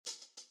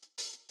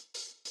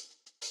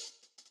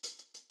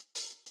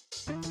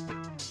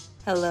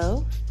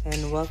Hello,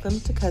 and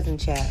welcome to Cousin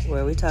Chat,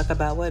 where we talk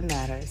about what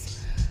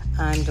matters.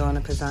 I'm Donna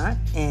Pazant,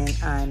 and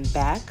I'm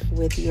back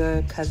with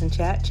your Cousin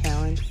Chat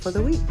challenge for the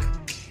week.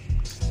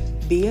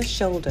 Be a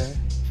shoulder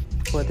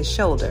for the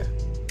shoulder.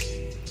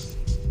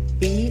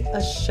 Be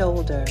a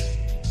shoulder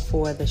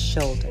for the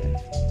shoulder.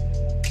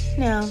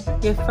 Now,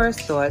 your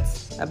first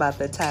thoughts about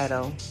the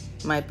title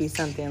might be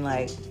something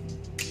like,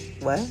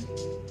 what?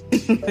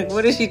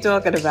 What is she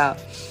talking about?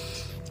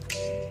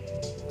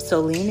 So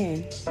lean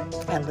in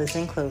and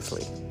listen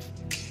closely.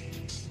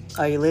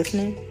 Are you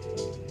listening?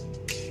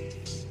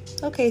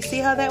 Okay, see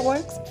how that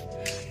works?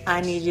 I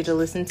need you to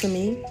listen to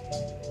me,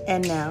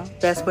 and now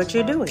that's what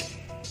you're doing.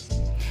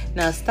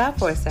 Now stop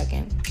for a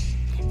second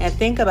and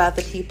think about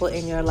the people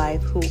in your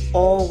life who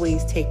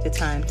always take the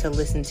time to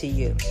listen to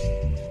you.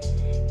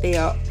 They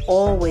are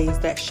always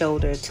that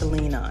shoulder to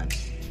lean on.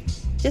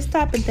 Just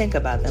stop and think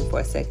about them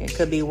for a second.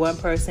 Could be one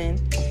person,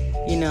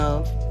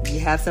 you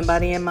have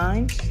somebody in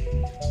mind?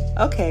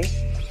 Okay,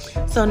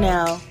 so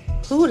now,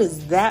 who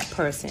does that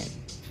person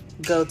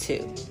go to?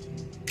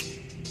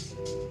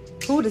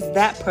 Who does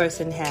that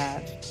person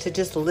have to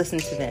just listen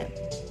to them?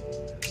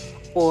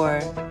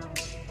 Or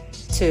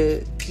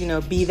to,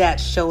 be that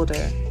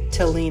shoulder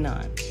to lean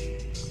on?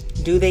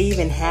 Do they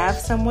even have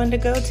someone to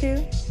go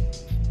to?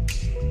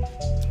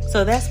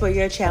 So that's where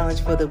your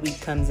challenge for the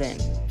week comes in.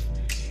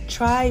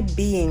 Try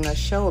being a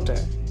shoulder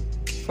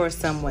for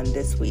someone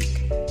this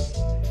week.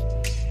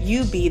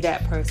 You be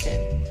that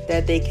person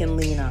that they can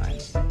lean on.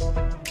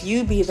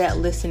 You be that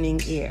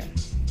listening ear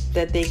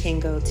that they can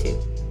go to.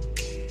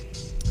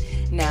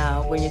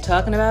 Now, when you're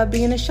talking about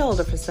being a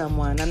shoulder for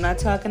someone, I'm not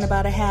talking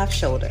about a half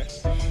shoulder.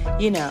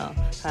 You know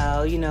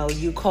how,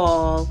 you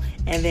call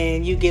and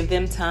then you give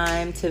them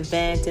time to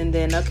vent and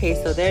then, okay,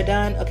 so they're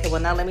done. Okay, well,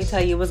 now let me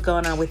tell you what's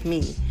going on with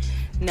me.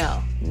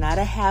 No, not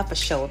a half a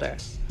shoulder,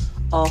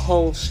 a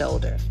whole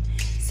shoulder.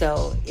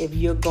 So if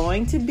you're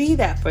going to be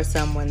that for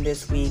someone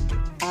this week,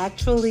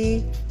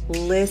 actually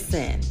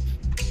listen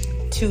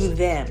to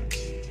them.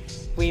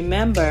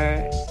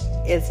 Remember,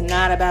 it's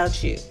not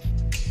about you.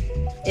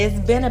 It's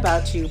been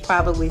about you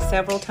probably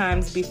several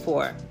times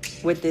before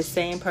with this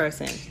same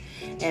person,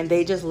 and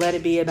they just let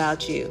it be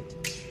about you.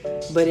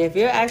 But if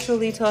you're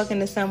actually talking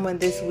to someone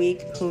this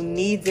week who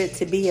needs it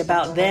to be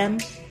about them,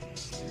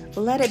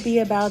 let it be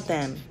about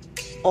them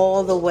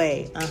all the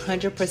way,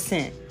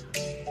 100%.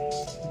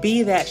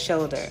 Be that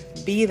shoulder.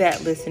 Be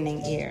that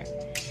listening ear.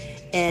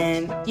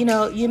 And,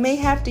 you may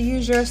have to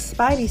use your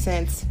spidey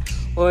sense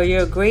or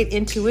your great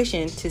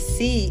intuition to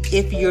see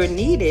if you're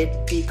needed,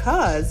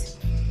 because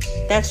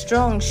that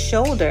strong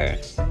shoulder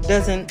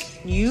doesn't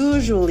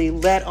usually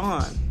let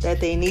on that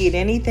they need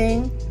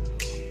anything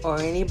or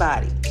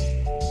anybody.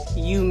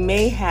 You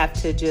may have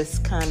to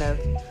just kind of,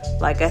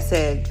 like I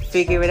said,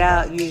 figure it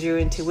out, use your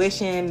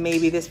intuition.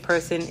 Maybe this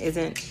person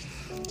isn't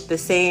the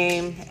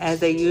same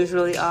as they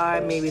usually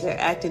are. Maybe they're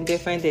acting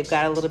different. They've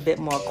got a little bit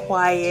more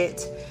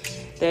quiet.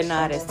 They're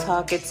not as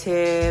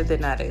talkative. They're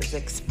not as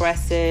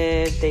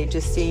expressive. They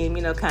just seem,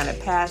 kind of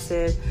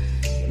passive.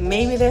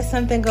 Maybe there's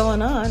something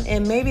going on,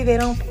 and maybe they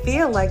don't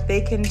feel like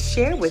they can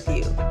share with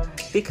you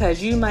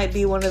because you might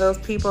be one of those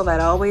people that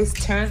always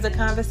turns the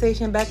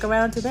conversation back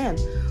around to them.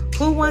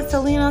 Who wants to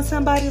lean on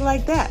somebody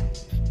like that?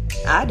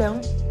 I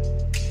don't.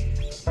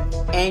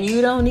 And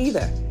you don't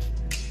either.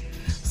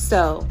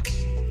 So,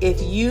 if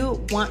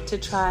you want to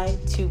try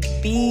to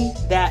be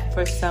that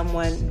for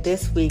someone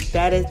this week,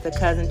 that is the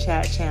Cousin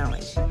Chat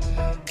Challenge.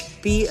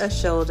 Be a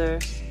shoulder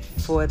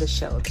for the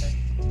shoulder.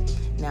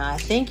 Now, I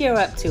think you're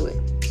up to it.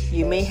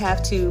 You may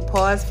have to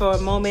pause for a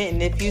moment,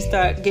 and if you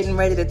start getting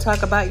ready to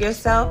talk about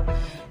yourself,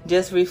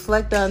 just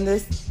reflect on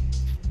this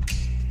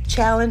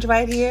challenge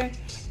right here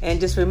and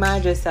just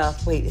remind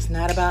yourself, wait, it's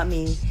not about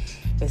me.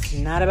 It's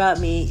not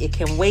about me. It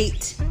can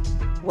wait.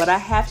 What I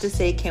have to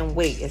say can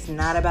wait. It's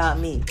not about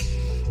me.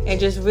 And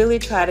just really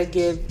try to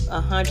give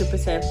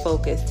 100%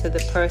 focus to the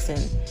person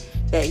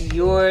that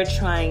you're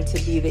trying to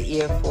be the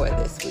ear for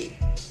this week.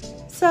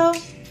 So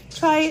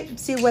try it,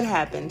 see what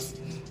happens.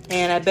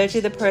 And I bet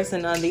you the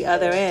person on the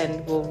other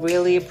end will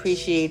really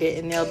appreciate it,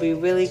 and they'll be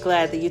really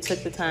glad that you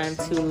took the time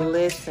to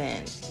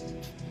listen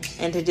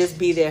and to just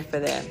be there for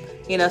them.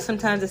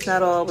 Sometimes it's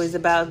not always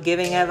about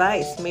giving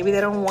advice. Maybe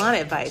they don't want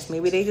advice.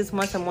 Maybe they just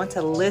want someone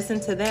to listen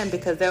to them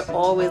because they're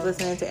always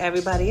listening to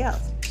everybody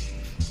else.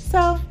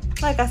 So,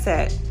 like I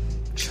said,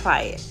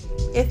 try it.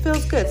 It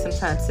feels good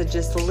sometimes to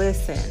just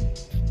listen.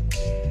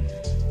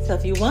 So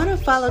if you want to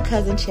follow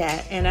Cousin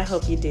Chat, and I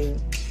hope you do,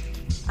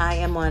 I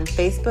am on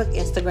Facebook,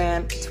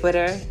 Instagram,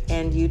 Twitter,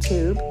 and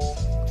YouTube.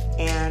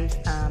 And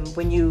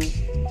when you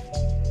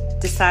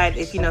decide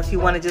if you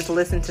want to just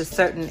listen to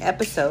certain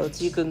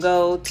episodes, you can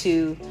go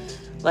to,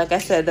 like I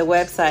said, the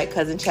website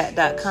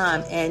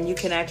cousinchat.com, and you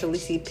can actually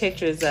see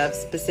pictures of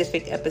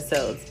specific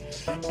episodes.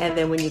 And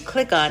then when you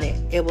click on it,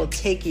 it will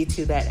take you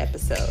to that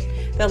episode.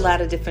 There are a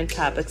lot of different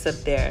topics up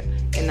there.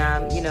 And,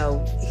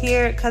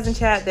 here at Cousin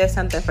Chat, there's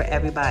something for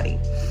everybody.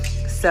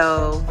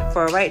 So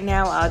for right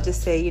now, I'll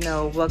just say,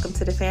 welcome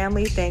to the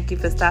family. Thank you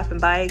for stopping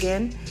by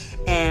again.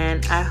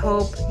 And I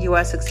hope you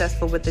are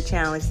successful with the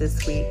challenge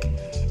this week.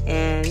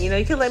 And,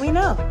 you can let me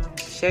know.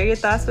 Share your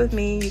thoughts with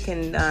me. You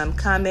can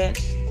comment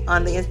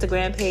on the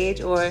Instagram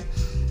page or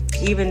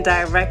even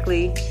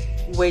directly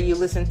where you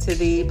listen to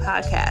the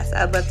podcast.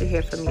 I'd love to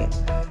hear from you.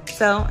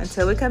 So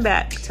until we come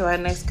back to our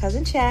next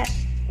Cousin Chat,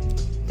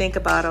 think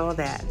about all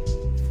that.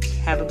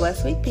 Have a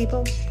blessed week,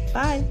 people.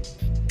 Bye.